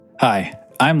Hi,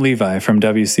 I'm Levi from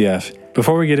WCF.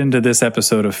 Before we get into this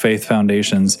episode of Faith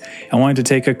Foundations, I wanted to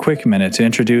take a quick minute to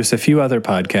introduce a few other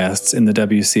podcasts in the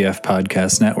WCF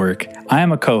podcast network. I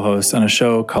am a co-host on a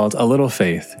show called A Little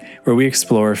Faith, where we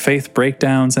explore faith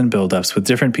breakdowns and build-ups with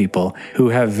different people who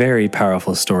have very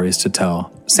powerful stories to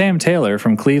tell. Sam Taylor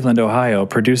from Cleveland, Ohio,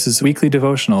 produces weekly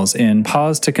devotionals in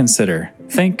Pause to Consider.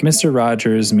 Think Mr.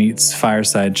 Rogers meets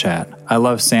Fireside Chat. I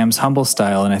love Sam's humble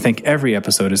style, and I think every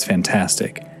episode is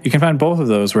fantastic. You can find both of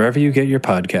those wherever you get your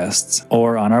podcasts,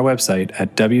 or on our website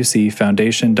at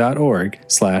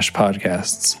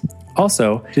wcfoundation.org/podcasts.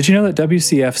 Also, did you know that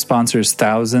WCF sponsors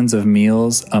thousands of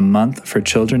meals a month for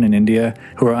children in India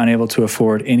who are unable to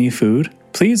afford any food?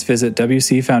 Please visit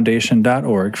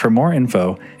wcfoundation.org for more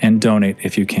info and donate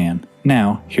if you can.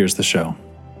 Now, here's the show.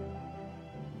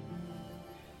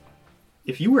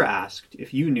 If you were asked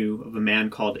if you knew of a man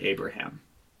called Abraham,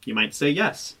 you might say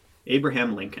yes,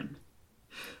 Abraham Lincoln.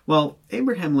 Well,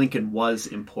 Abraham Lincoln was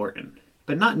important,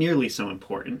 but not nearly so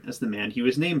important as the man he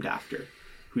was named after,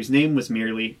 whose name was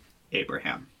merely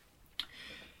Abraham.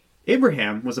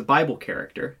 Abraham was a Bible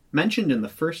character mentioned in the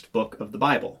first book of the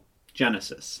Bible,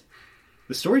 Genesis.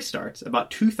 The story starts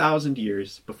about 2,000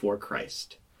 years before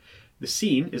Christ. The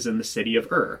scene is in the city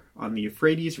of Ur, on the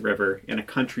Euphrates River in a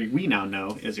country we now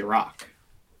know as Iraq.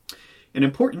 An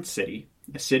important city,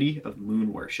 a city of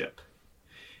moon worship.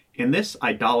 In this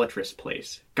idolatrous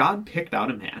place, God picked out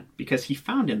a man because he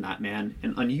found in that man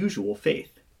an unusual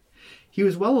faith. He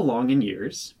was well along in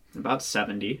years, about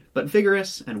 70, but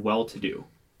vigorous and well-to-do.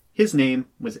 His name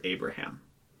was Abraham.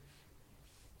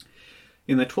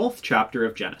 In the 12th chapter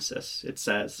of Genesis, it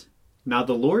says, "Now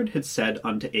the Lord had said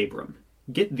unto Abram,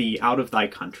 Get thee out of thy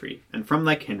country, and from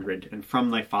thy kindred, and from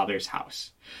thy father's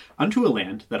house, unto a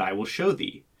land that I will show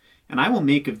thee. And I will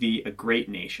make of thee a great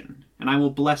nation, and I will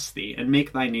bless thee, and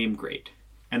make thy name great.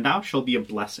 And thou shalt be a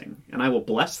blessing, and I will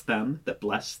bless them that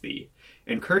bless thee,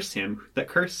 and curse him that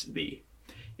curse thee.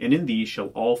 And in thee shall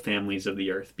all families of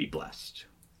the earth be blessed."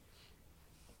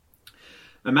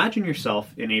 Imagine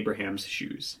yourself in Abraham's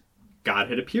shoes. God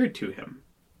had appeared to him.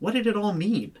 What did it all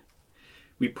mean?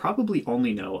 We probably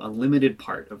only know a limited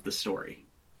part of the story.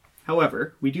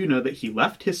 However, we do know that he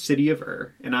left his city of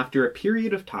Ur, and after a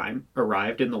period of time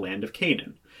arrived in the land of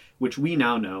Canaan, which we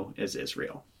now know as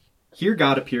Israel. Here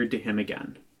God appeared to him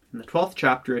again. In the 12th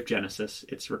chapter of Genesis,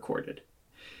 it's recorded.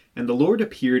 "And the Lord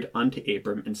appeared unto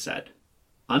Abram and said,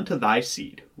 Unto thy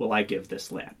seed will I give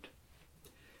this land."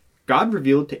 God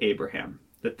revealed to Abraham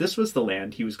that this was the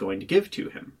land he was going to give to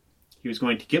him. He was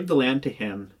going to give the land to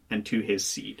him and to his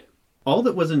seed. All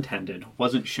that was intended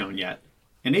wasn't shown yet,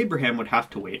 and Abraham would have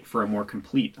to wait for a more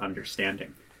complete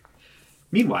understanding.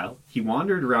 Meanwhile, he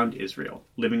wandered around Israel,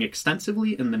 living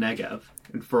extensively in the Negev,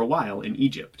 and for a while in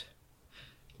Egypt.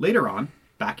 Later on,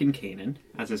 back in Canaan,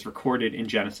 as is recorded in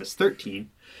Genesis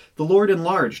 13, the Lord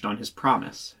enlarged on his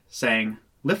promise, saying,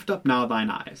 "Lift up now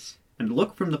thine eyes, and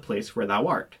look from the place where thou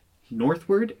art,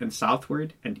 northward and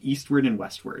southward and eastward and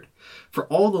westward, for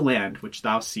all the land which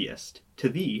thou seest, to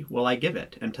thee will I give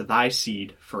it, and to thy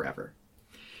seed forever.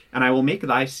 And I will make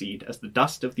thy seed as the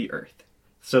dust of the earth,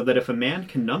 so that if a man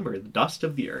can number the dust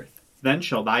of the earth, then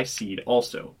shall thy seed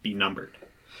also be numbered.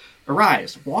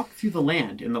 Arise, walk through the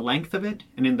land in the length of it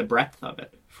and in the breadth of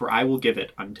it, for I will give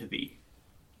it unto thee."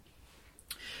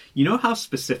 You know how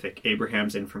specific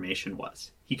Abraham's information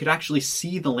was. He could actually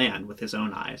see the land with his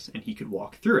own eyes, and he could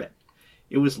walk through it.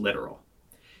 It was literal.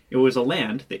 It was a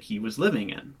land that he was living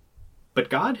in. But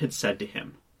God had said to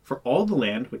him, "For all the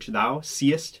land which thou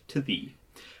seest to thee,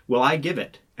 will I give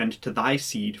it, and to thy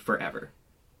seed forever."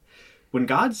 When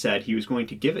God said he was going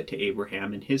to give it to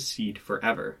Abraham and his seed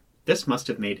forever, this must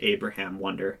have made Abraham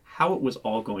wonder how it was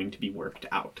all going to be worked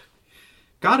out.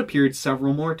 God appeared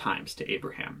several more times to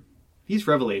Abraham. These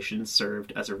revelations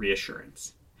served as a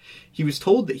reassurance. He was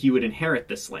told that he would inherit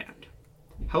this land.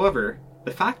 However,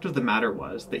 the fact of the matter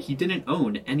was that he didn't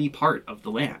own any part of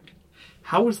the land.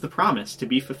 How was the promise to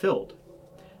be fulfilled?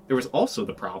 There was also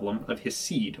the problem of his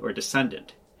seed or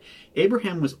descendant.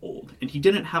 Abraham was old, and he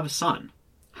didn't have a son.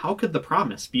 How could the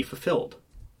promise be fulfilled?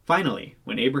 Finally,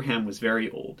 when Abraham was very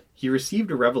old, he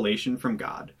received a revelation from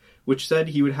God, which said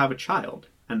he would have a child,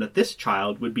 and that this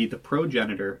child would be the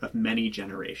progenitor of many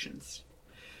generations.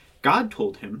 God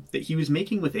told him that he was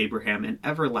making with Abraham an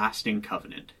everlasting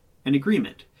covenant, an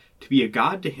agreement, to be a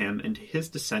God to him and to his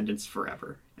descendants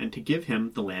forever, and to give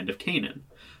him the land of Canaan,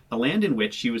 a land in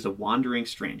which he was a wandering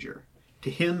stranger,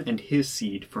 to him and his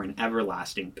seed for an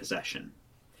everlasting possession.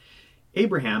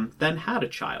 Abraham then had a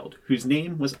child, whose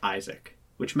name was Isaac,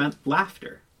 which meant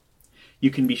laughter. You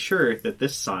can be sure that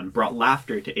this son brought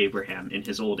laughter to Abraham in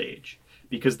his old age,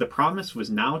 because the promise was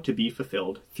now to be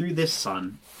fulfilled through this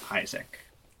son, Isaac.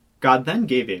 God then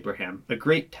gave Abraham a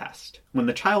great test when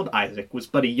the child Isaac was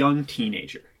but a young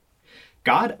teenager.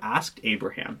 God asked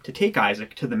Abraham to take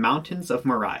Isaac to the mountains of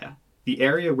Moriah, the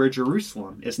area where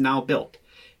Jerusalem is now built,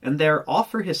 and there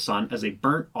offer his son as a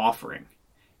burnt offering.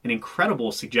 An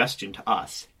incredible suggestion to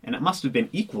us, and it must have been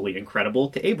equally incredible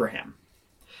to Abraham.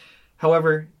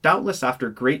 However, doubtless after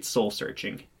great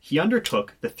soul-searching, he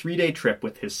undertook the 3-day trip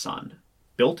with his son,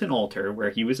 built an altar where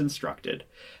he was instructed,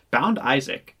 bound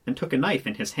Isaac, and took a knife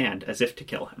in his hand as if to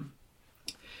kill him.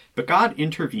 But God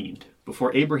intervened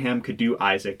before Abraham could do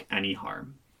Isaac any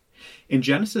harm. In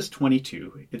Genesis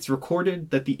 22, it's recorded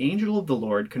that the angel of the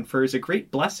Lord confers a great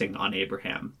blessing on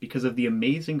Abraham because of the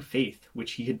amazing faith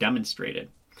which he had demonstrated.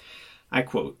 I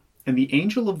quote, "And the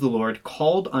angel of the Lord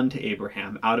called unto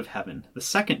Abraham out of heaven the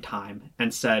second time,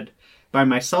 and said, By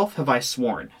myself have I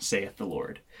sworn, saith the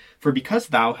Lord, for because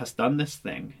thou hast done this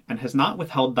thing, and hast not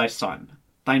withheld thy son,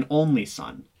 thine only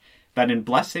son, that in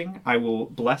blessing I will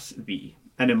bless thee,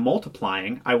 and in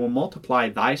multiplying I will multiply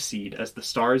thy seed as the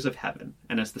stars of heaven,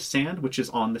 and as the sand which is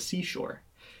on the seashore.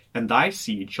 And thy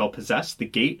seed shall possess the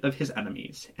gate of his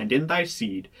enemies, and in thy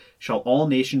seed shall all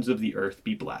nations of the earth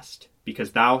be blessed,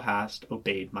 because thou hast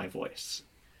obeyed my voice."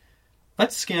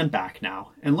 Let's scan back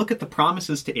now and look at the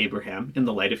promises to Abraham in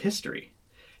the light of history.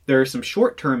 There are some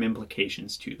short-term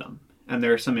implications to them, and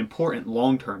there are some important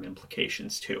long-term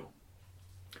implications too.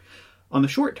 On the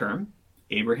short term,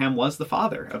 Abraham was the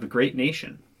father of a great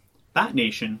nation. That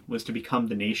nation was to become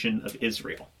the nation of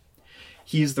Israel.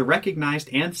 He is the recognized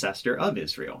ancestor of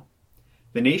Israel,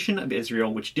 the nation of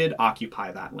Israel which did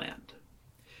occupy that land.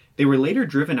 They were later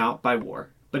driven out by war,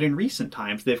 but in recent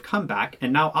times they've come back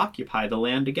and now occupy the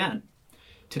land again.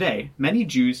 Today, many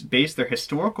Jews base their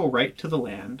historical right to the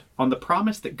land on the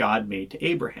promise that God made to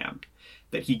Abraham,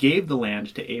 that he gave the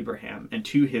land to Abraham and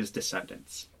to his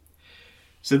descendants.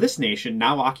 So this nation,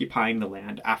 now occupying the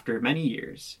land after many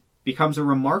years, becomes a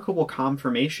remarkable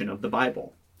confirmation of the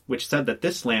Bible, which said that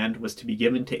this land was to be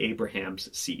given to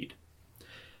Abraham's seed.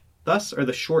 Thus are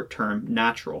the short-term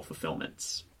natural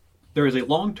fulfillments. There is a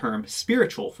long-term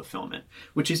spiritual fulfillment,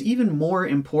 which is even more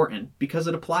important because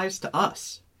it applies to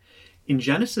us. In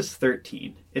Genesis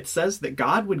 13, it says that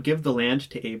God would give the land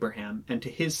to Abraham and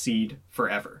to his seed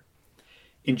forever.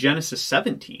 In Genesis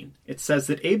 17, it says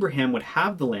that Abraham would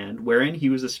have the land wherein he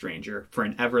was a stranger for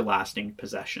an everlasting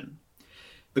possession.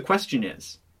 The question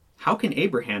is, how can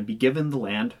Abraham be given the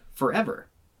land forever?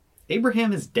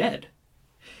 Abraham is dead.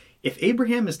 If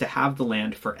Abraham is to have the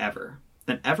land forever,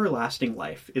 then everlasting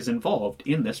life is involved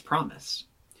in this promise.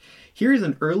 Here is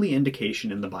an early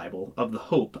indication in the Bible of the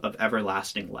hope of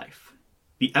everlasting life.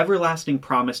 The everlasting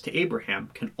promise to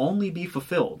Abraham can only be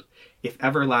fulfilled if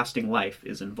everlasting life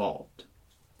is involved.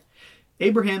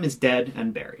 Abraham is dead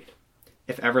and buried.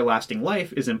 If everlasting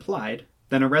life is implied,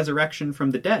 then a resurrection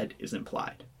from the dead is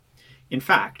implied. In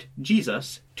fact,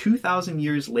 Jesus, 2,000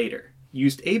 years later,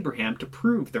 used Abraham to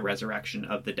prove the resurrection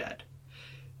of the dead.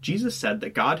 Jesus said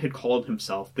that God had called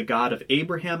himself the God of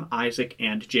Abraham, Isaac,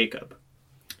 and Jacob.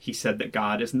 He said that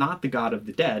God is not the God of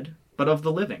the dead, but of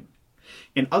the living.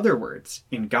 In other words,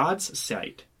 in God's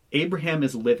sight, Abraham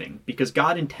is living because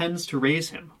God intends to raise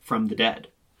him from the dead.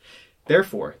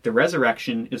 Therefore, the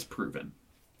resurrection is proven.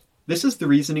 This is the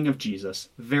reasoning of Jesus,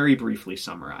 very briefly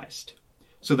summarized.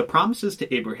 So the promises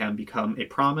to Abraham become a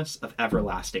promise of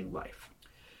everlasting life.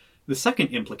 The second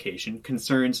implication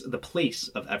concerns the place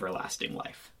of everlasting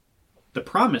life. The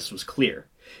promise was clear.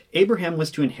 Abraham was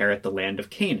to inherit the land of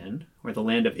Canaan, or the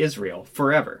land of Israel,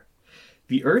 forever.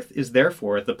 The earth is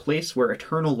therefore the place where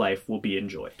eternal life will be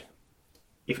enjoyed.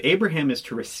 If Abraham is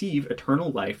to receive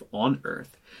eternal life on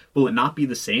earth, will it not be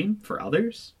the same for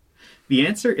others? The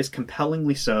answer is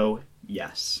compellingly so,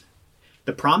 yes.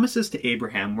 The promises to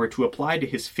Abraham were to apply to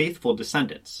his faithful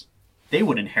descendants. They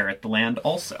would inherit the land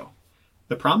also.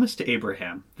 The promise to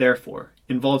Abraham, therefore,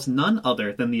 involves none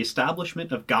other than the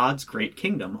establishment of God's great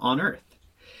kingdom on earth.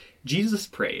 Jesus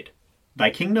prayed, "Thy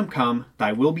kingdom come,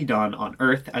 thy will be done on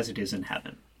earth as it is in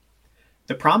heaven."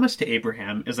 The promise to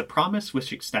Abraham is a promise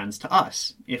which extends to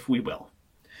us, if we will.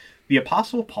 The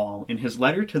Apostle Paul, in his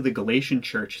letter to the Galatian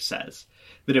church, says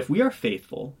that if we are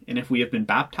faithful, and if we have been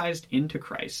baptized into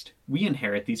Christ, we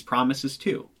inherit these promises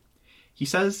too. He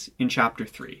says in chapter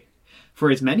 3,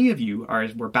 "For as many of you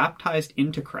as were baptized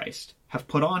into Christ have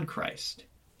put on Christ.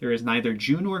 There is neither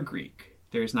Jew nor Greek,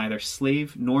 there is neither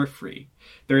slave nor free,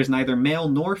 there is neither male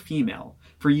nor female,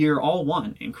 for ye are all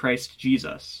one in Christ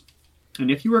Jesus. And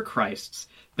if you are Christ's,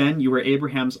 then you are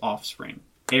Abraham's offspring,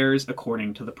 heirs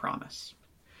according to the promise."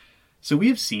 So we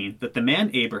have seen that the man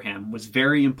Abraham was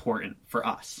very important for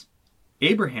us.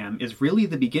 Abraham is really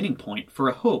the beginning point for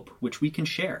a hope which we can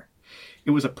share.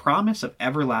 It was a promise of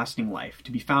everlasting life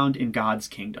to be found in God's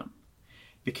kingdom.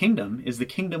 The kingdom is the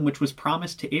kingdom which was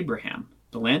promised to Abraham,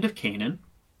 the land of Canaan,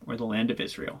 or the land of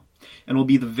Israel, and will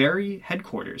be the very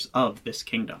headquarters of this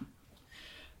kingdom.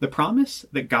 The promise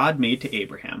that God made to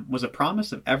Abraham was a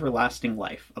promise of everlasting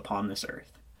life upon this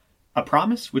earth. A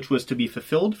promise which was to be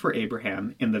fulfilled for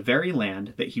Abraham in the very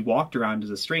land that he walked around as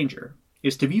a stranger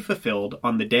is to be fulfilled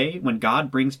on the day when God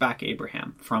brings back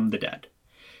Abraham from the dead.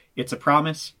 It's a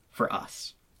promise for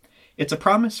us. It's a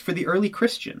promise for the early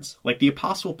Christians, like the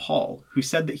Apostle Paul, who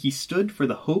said that he stood for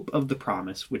the hope of the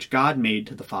promise which God made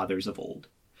to the fathers of old.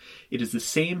 It is the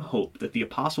same hope that the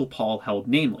Apostle Paul held,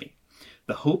 namely,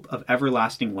 the hope of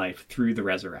everlasting life through the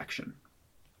resurrection.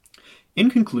 In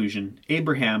conclusion,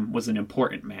 Abraham was an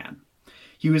important man.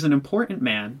 He was an important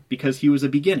man because he was the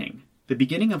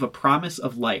beginning of a promise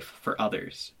of life for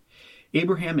others.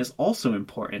 Abraham is also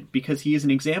important because he is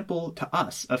an example to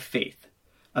us of faith,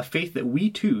 a faith that we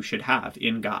too should have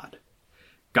in God.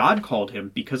 God called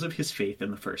him because of his faith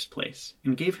in the first place,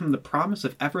 and gave him the promise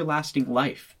of everlasting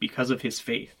life because of his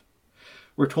faith.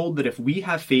 We're told that if we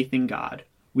have faith in God,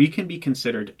 we can be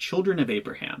considered children of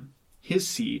Abraham, his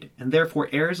seed, and therefore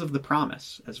heirs of the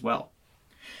promise as well.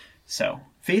 So,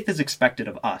 faith is expected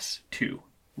of us, too.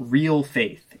 Real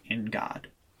faith in God.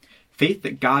 Faith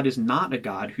that God is not a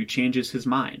God who changes his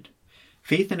mind.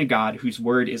 Faith in a God whose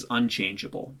word is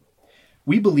unchangeable.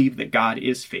 We believe that God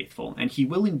is faithful, and he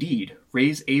will indeed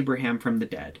raise Abraham from the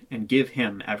dead and give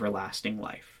him everlasting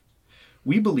life.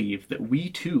 We believe that we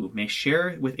too may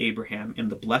share with Abraham in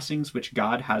the blessings which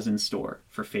God has in store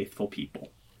for faithful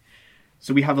people.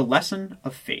 So we have a lesson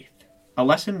of faith, a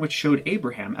lesson which showed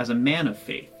Abraham as a man of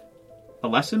faith, a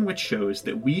lesson which shows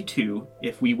that we too,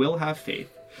 if we will have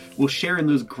faith, will share in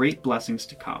those great blessings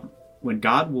to come, when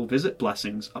God will visit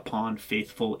blessings upon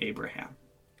faithful Abraham.